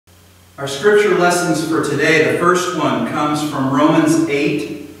Our scripture lessons for today, the first one comes from Romans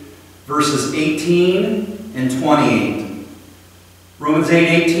 8, verses 18 and 28. Romans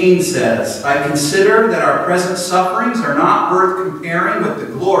 8:18 says, I consider that our present sufferings are not worth comparing with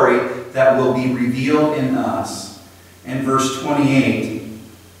the glory that will be revealed in us. And verse 28,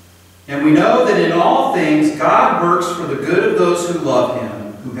 and we know that in all things God works for the good of those who love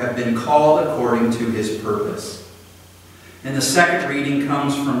him, who have been called according to his purpose. And the second reading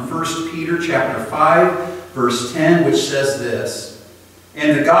comes from 1 Peter chapter 5, verse 10, which says this,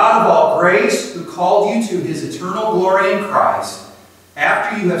 and the God of all grace, who called you to his eternal glory in Christ,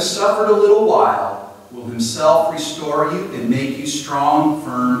 after you have suffered a little while, will himself restore you and make you strong,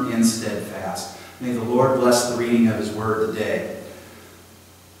 firm, and steadfast. May the Lord bless the reading of his word today.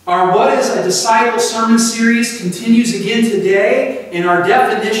 Our What is a Disciple sermon series continues again today, and our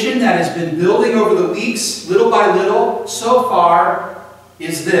definition that has been building over the weeks, little by little, so far,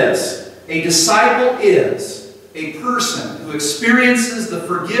 is this. A disciple is a person who experiences the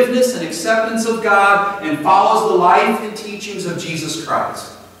forgiveness and acceptance of God and follows the life and teachings of Jesus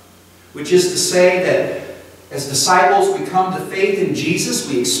Christ. Which is to say that as disciples, we come to faith in Jesus,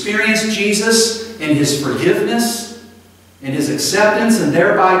 we experience Jesus and his forgiveness, and his acceptance, and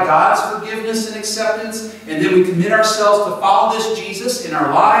thereby God's forgiveness and acceptance. And then we commit ourselves to follow this Jesus in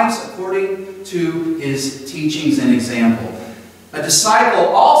our lives according to his teachings and example. A disciple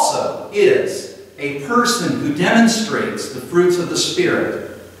also is a person who demonstrates the fruits of the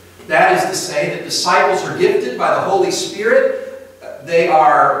Spirit. That is to say that disciples are gifted by the Holy Spirit. For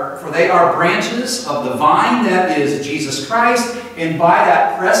they are branches of the vine that is Jesus Christ. And by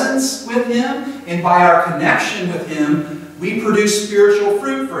that presence with him and by our connection with him, we produce spiritual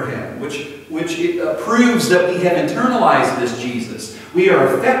fruit for him, which proves that we have internalized this Jesus. We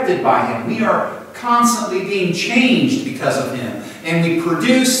are affected by him. We are constantly being changed because of him. And we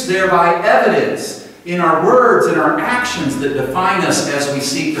produce thereby evidence in our words and our actions that define us as we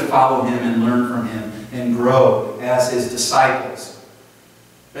seek to follow him and learn from him and grow as his disciples.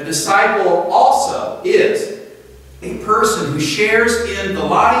 A disciple also is a person who shares in the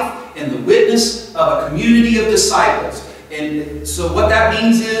life and the witness of a community of disciples. And so what that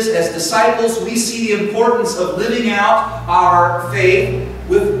means is, as disciples, we see the importance of living out our faith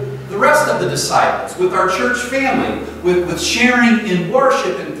with the rest of the disciples, with our church family, with sharing in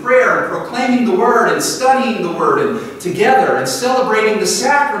worship and prayer and proclaiming the Word and studying the Word and together and celebrating the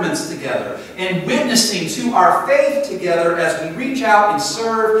sacraments together and witnessing to our faith together as we reach out and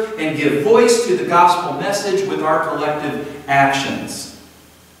serve and give voice to the gospel message with our collective actions.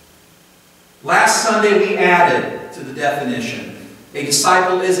 Last Sunday we added to the definition. A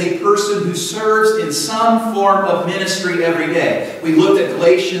disciple is a person who serves in some form of ministry every day. We looked at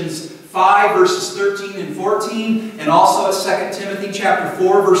Galatians 5 verses 13 and 14 and also at 2 Timothy chapter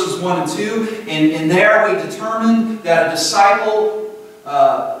 4 verses 1 and 2. And there we determined that a disciple,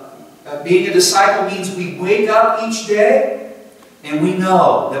 being a disciple means we wake up each day and we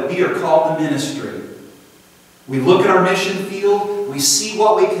know that we are called to ministry. We look at our mission field, we see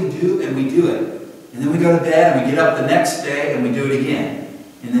what we can do, and we do it. And then we go to bed and we get up the next day and we do it again.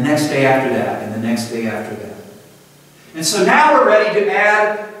 And the next day after that. And the next day after that. And so now we're ready to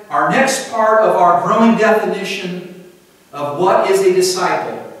add our next part of our growing definition of what is a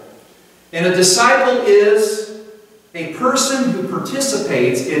disciple. And a disciple is a person who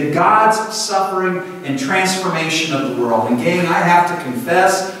participates in God's suffering and transformation of the world. And gang, I have to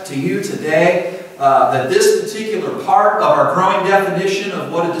confess to you today that this particular part of our growing definition of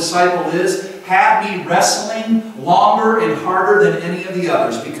what a disciple is had me wrestling longer and harder than any of the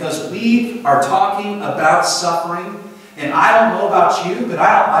others, because we are talking about suffering. And I don't know about you, but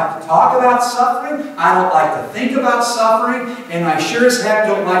I don't like to talk about suffering. I don't like to think about suffering. And I sure as heck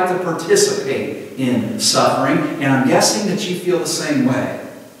don't like to participate in suffering. And I'm guessing that you feel the same way.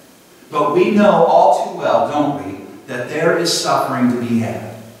 But we know all too well, don't we, that there is suffering to be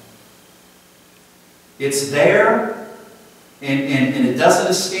had. It's there. And it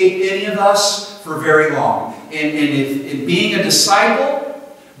doesn't escape any of us for very long. And if being a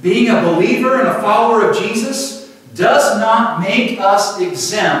disciple, being a believer and a follower of Jesus, does not make us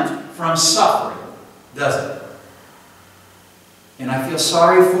exempt from suffering, does it? And I feel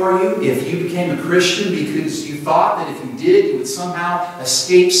sorry for you if you became a Christian because you thought that if you did, you would somehow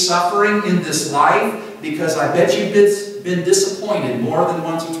escape suffering in this life, because I bet you've been disappointed more than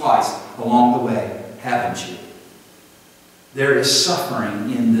once or twice along the way, haven't you? There is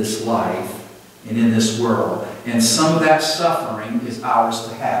suffering in this life and in this world. And some of that suffering is ours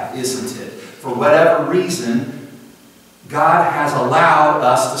to have, isn't it? For whatever reason, God has allowed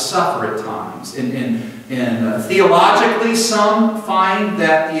us to suffer at times. And And theologically, some find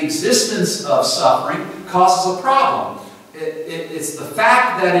that the existence of suffering causes a problem. It's the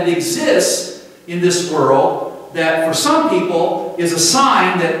fact that it exists in this world that for some people is a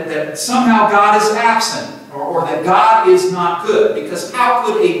sign that somehow God is absent, or that God is not good. Because how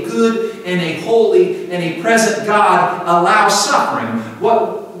could a good and a holy and a present God allow suffering?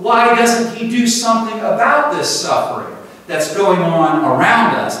 Why doesn't He do something about this suffering that's going on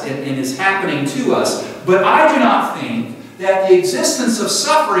around us and is happening to us? But I do not think that the existence of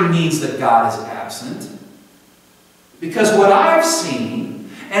suffering means that God is absent. Because what I've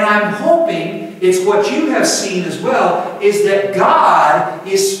seen, and I'm hoping it's what you have seen as well, is that God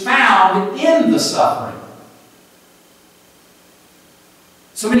is found in the suffering.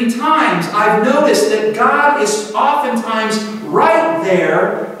 So many times I've noticed that God is oftentimes right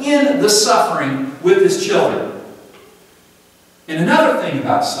there in the suffering with His children. And another thing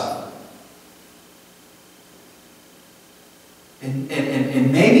about suffering,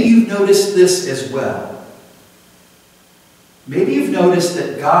 and maybe you've noticed this as well. Maybe you've noticed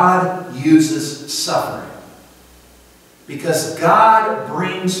that God uses suffering because God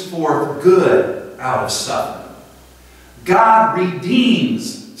brings forth good out of suffering. God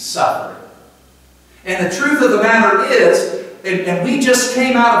redeems suffering. And the truth of the matter is, and we just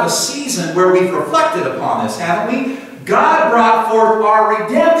came out of a season where we've reflected upon this, haven't we? God brought forth our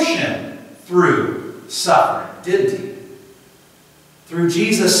redemption through suffering, didn't He? Through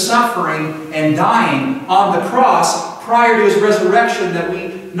Jesus suffering and dying on the cross prior to His resurrection that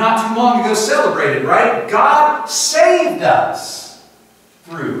we not too long ago celebrated, right? God saved us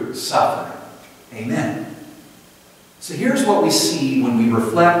through suffering. Amen. So here's what we see when we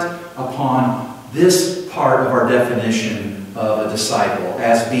reflect upon this part of our definition of a disciple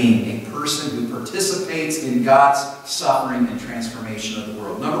as being a person who participates in God's suffering and transformation of the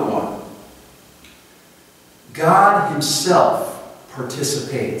world. Number one, God Himself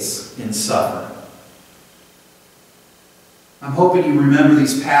participates in suffering. I'm hoping you remember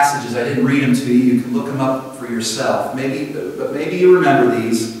these passages. I didn't read them to you. You can look them up for yourself. But maybe you remember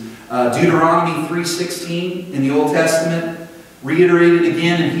these. Deuteronomy 3:16 in the Old Testament, reiterated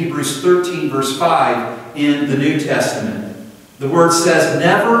again in Hebrews 13 verse 5 in the New Testament. The Word says,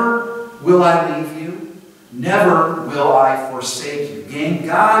 "Never will I leave you, never will I forsake you." Again,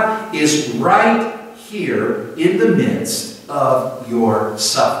 God is right here in the midst of your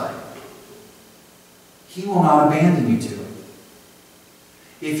suffering. He will not abandon you to it.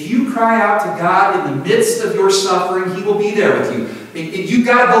 If you cry out to God in the midst of your suffering, He will be there with you. You've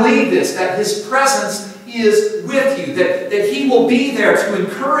got to believe this, that His presence is with you, that He will be there to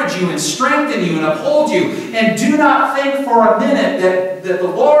encourage you and strengthen you and uphold you. And do not think for a minute that the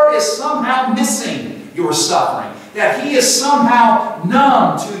Lord is somehow missing your suffering, that He is somehow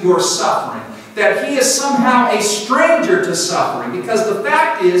numb to your suffering, that He is somehow a stranger to suffering. Because the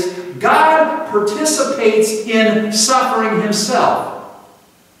fact is, God participates in suffering Himself.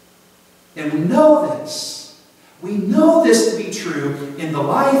 And we know this. We know this to be true in the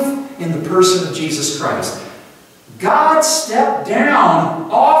life, in the person of Jesus Christ. God stepped down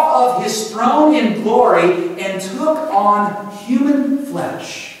off of His throne in glory and took on human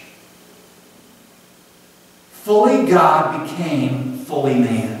flesh. Fully God became fully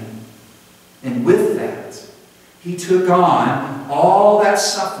man. And with that, He took on all that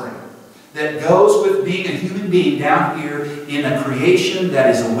suffering that goes with being a human being down here in a creation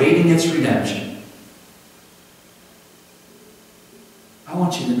that is awaiting its redemption. I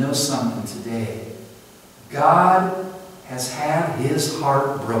want you to know something today. God has had His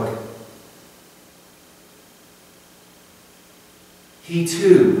heart broken. He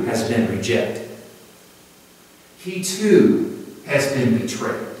too has been rejected. He too has been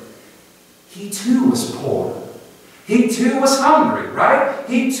betrayed. He too was poor. He too was hungry, right?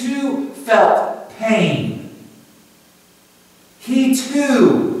 He too felt pain. He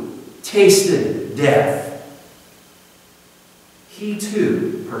too tasted death. He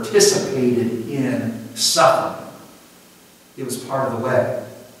too participated in suffering. It was part of the way.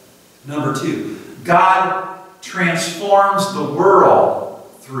 Number two, God transforms the world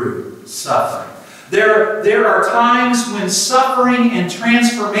through suffering. There are times when suffering and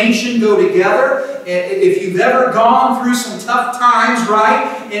transformation go together. If you've ever gone through some tough times,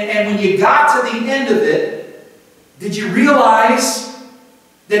 right? And when you got to the end of it, did you realize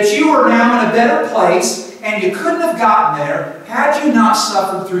that you are now in a better place and you couldn't have gotten there had you not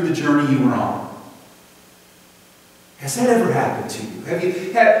suffered through the journey you were on? Has that ever happened to you?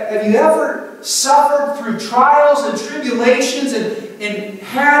 Have you ever suffered through trials and tribulations and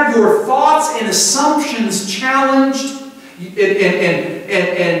had your thoughts and assumptions challenged and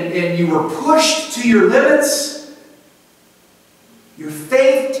and you were pushed to your limits, your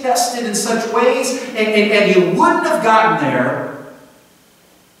faith tested in such ways, and you wouldn't have gotten there.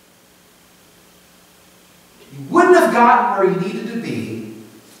 You wouldn't have gotten where you needed to be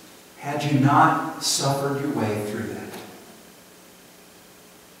had you not suffered your way through that.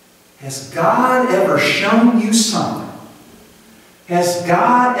 Has God ever shown you something? Has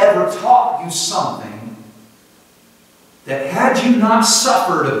God ever taught you something that had you not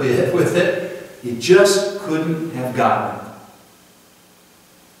suffered a bit with it, you just couldn't have gotten it?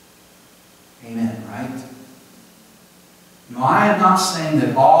 Amen, right? No, I am not saying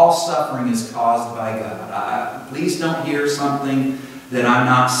that all suffering is caused by God. Please don't hear something that I'm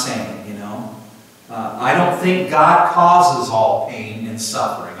not saying, you know. I don't think God causes all pain and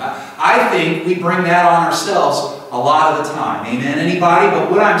suffering. I think we bring that on ourselves a lot of the time. Amen, anybody? But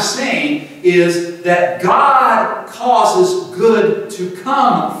what I'm saying is that God causes good to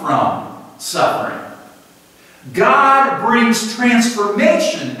come from suffering. God brings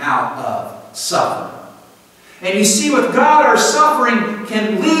transformation out of suffering. And you see, with God, our suffering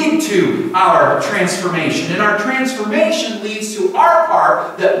can lead to our transformation. And our transformation leads to our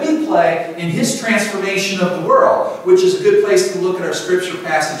part that we play in His transformation of the world, which is a good place to look at our scripture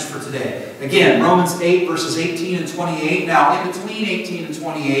passage for today. Again, Romans 8, verses 18 and 28. Now, in between 18 and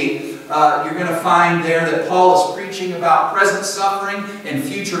 28, you're going to find there that Paul is preaching about present suffering and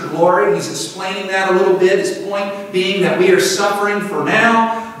future glory. He's explaining that a little bit. His point being that we are suffering for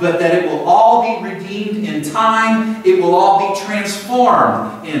now, but that it will all be redeemed in time. It will all be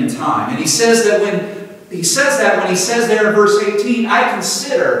transformed in time. And he says that when he says there in verse 18, I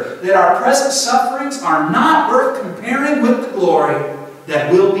consider that our present sufferings are not worth comparing with the glory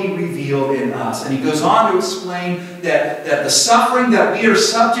that will be revealed in us. And he goes on to explain that the suffering that we are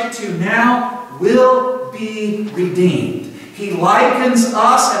subject to now will be redeemed. He likens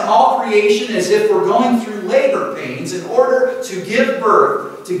us and all creation as if we're going through labor pains in order to give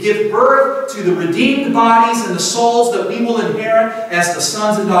birth to the redeemed bodies and the souls that we will inherit as the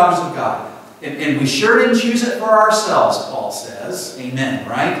sons and daughters of God. And we sure didn't choose it for ourselves, Paul says. Amen,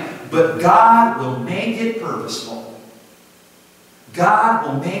 right? But God will make it purposeful. God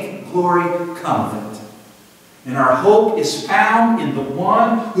will make glory come of it. And our hope is found in the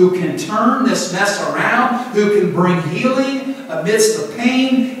one who can turn this mess around, who can bring healing amidst the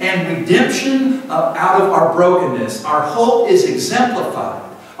pain and redemption out of our brokenness. Our hope is exemplified.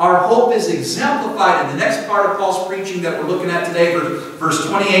 Our hope is exemplified in the next part of Paul's preaching that we're looking at today, verse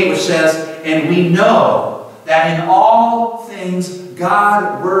 28, which says, and we know that in all things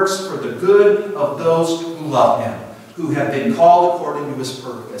God works for the good of those who love Him, who have been called according to His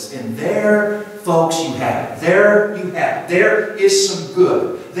purpose. And there, folks, you have it. There you have it. There is some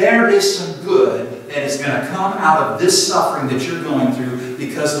good. There is some good that is going to come out of this suffering that you're going through,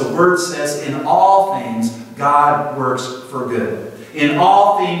 because the Word says in all things God works for good. In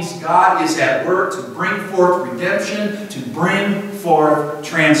all things God is at work to bring forth redemption, to bring forth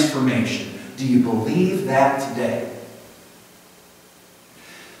transformation. Do you believe that today?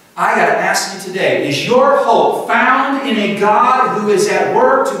 I got to ask you today, is your hope found in a God who is at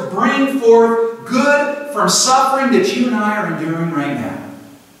work to bring forth good from suffering that you and I are enduring right now?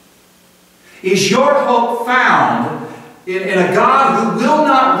 Is your hope found in a God who will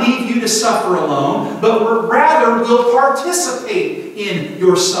not leave you to suffer alone, but rather will participate in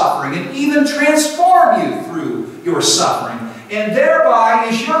your suffering and even transform you through your suffering? And thereby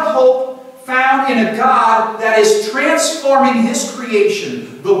is your hope found in a God that is transforming His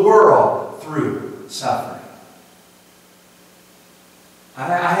creation, the world, through suffering.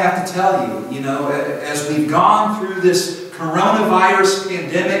 I have to tell you, as we've gone through this coronavirus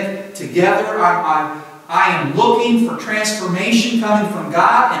pandemic together, I am looking for transformation coming from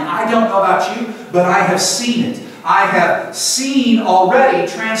God, and I don't know about you, but I have seen it. I have seen already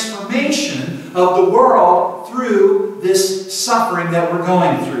transformation of the world through this suffering that we're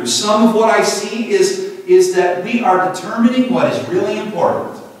going through. Some of what I see is that we are determining what is really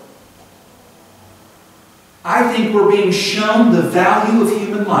important. I think we're being shown the value of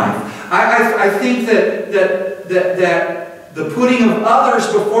human life. I think that the putting of others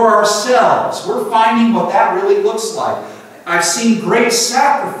before ourselves, we're finding what that really looks like. I've seen great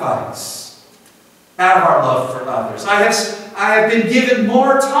sacrifice out of our love for others. I have been given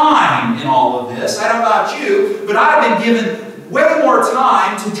more time in all of this. I don't know about you, but I've been given way more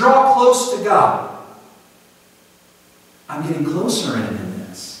time to draw close to God. I'm getting closer in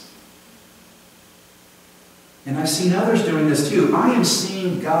this. And I've seen others doing this too. I am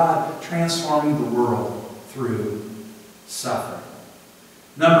seeing God transforming the world through suffering.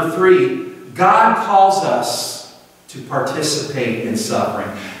 Number 3, God calls us to participate in suffering.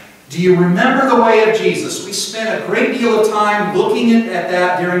 Do you remember the way of Jesus? We spent a great deal of time looking at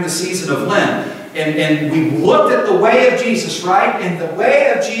that during the season of Lent. And we looked at the way of Jesus, right? And the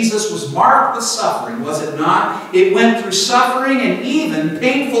way of Jesus was marked with suffering, was it not? It went through suffering and even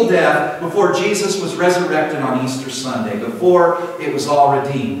painful death before Jesus was resurrected on Easter Sunday, before it was all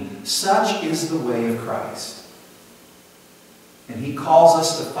redeemed. Such is the way of Christ. And He calls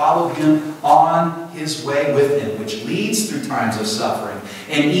us to follow Him on His way with Him, which leads through times of suffering.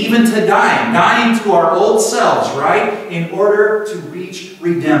 And even to dying to our old selves, right? In order to reach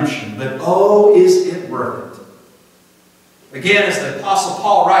redemption. But oh, is it worth it? Again, as the Apostle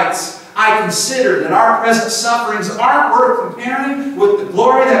Paul writes, I consider that our present sufferings aren't worth comparing with the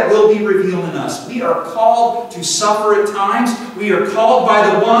glory that will be revealed in us. We are called to suffer at times. We are called by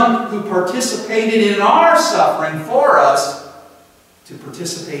the one who participated in our suffering for us to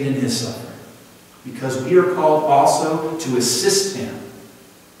participate in His suffering. Because we are called also to assist Him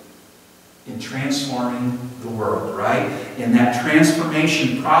in transforming the world, right? And that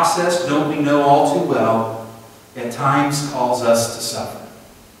transformation process, don't we know all too well, at times calls us to suffer.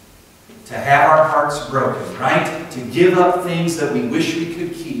 To have our hearts broken, right? To give up things that we wish we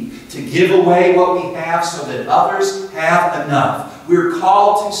could keep. To give away what we have so that others have enough. We're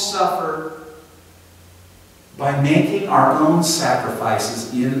called to suffer by making our own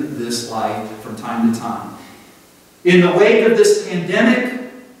sacrifices in this life from time to time. In the wake of this pandemic,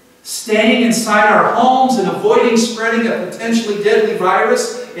 staying inside our homes and avoiding spreading a potentially deadly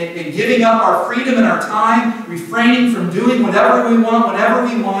virus, and giving up our freedom and our time, refraining from doing whatever we want, whenever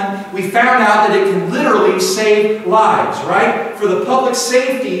we want, we found out that it can literally save lives, right? For the public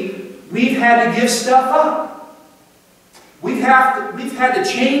safety, we've had to give stuff up. We've had to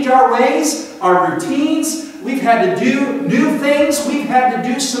change our ways, our routines. We've had to do new things. We've had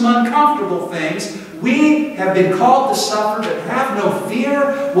to do some uncomfortable things. We have been called to suffer, but have no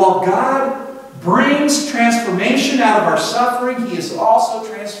fear. While God brings transformation out of our suffering, He is also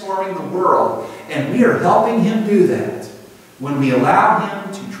transforming the world. And we are helping Him do that when we allow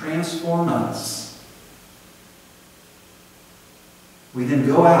Him to transform us. We then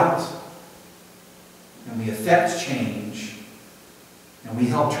go out and we effect change. And we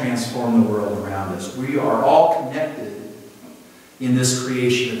help transform the world around us. We are all connected in this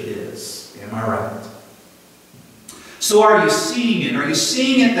creation of His. Am I right? So are you seeing it? Are you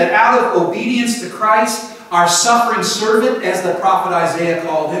seeing it that out of obedience to Christ, our suffering servant, as the prophet Isaiah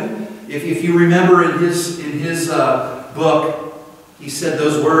called him, if you remember in his book, he said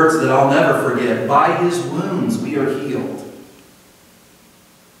those words that I'll never forget. By His wounds we are healed.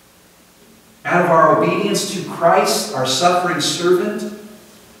 Out of our obedience to Christ, our suffering servant,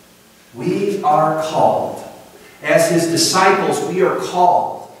 we are called. As His disciples, we are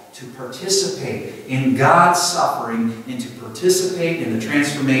called to participate in God's suffering and to participate in the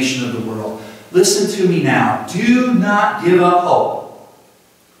transformation of the world. Listen to me now. Do not give up hope.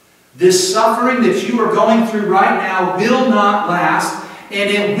 This suffering that you are going through right now will not last, and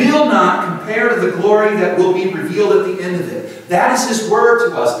it will not compare to the glory that will be revealed at the end of it. That is His word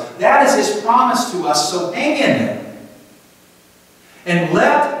to us. That is His promise to us. So hang in there. And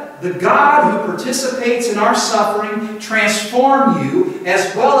let the God who participates in our suffering transform you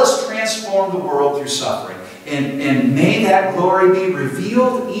as well as transform the world through suffering. And may that glory be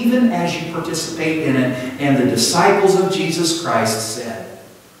revealed even as you participate in it. And the disciples of Jesus Christ said,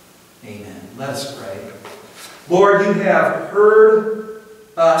 Amen. Let us pray. Lord, You have heard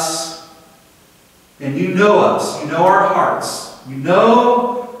us, and You know us. You know our hearts. You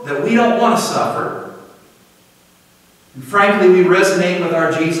know that we don't want to suffer. And frankly, we resonate with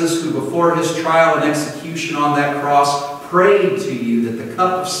our Jesus who, before His trial and execution on that cross, prayed to You that the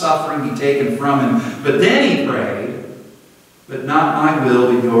cup of suffering be taken from Him. But then He prayed, but not my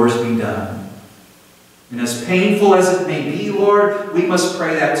will, but Yours be done. And as painful as it may be, Lord, we must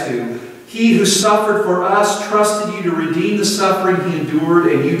pray that too. He who suffered for us trusted You to redeem the suffering He endured,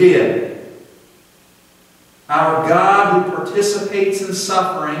 and You did. Our God who participates in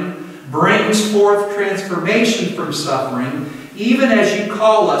suffering brings forth transformation from suffering, even as You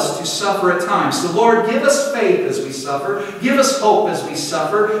call us to suffer at times. So Lord, give us faith as we suffer. Give us hope as we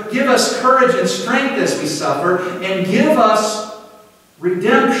suffer. Give us courage and strength as we suffer. And give us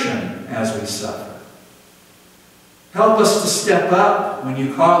redemption as we suffer. Help us to step up when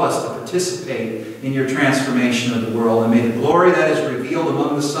You call us to participate in Your transformation of the world. And may the glory that is revealed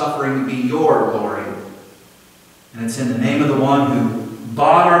among the suffering be Your glory. And it's in the name of the one who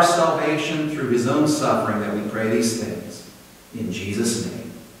bought our salvation through His own suffering that we pray these things. In Jesus'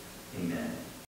 name, amen.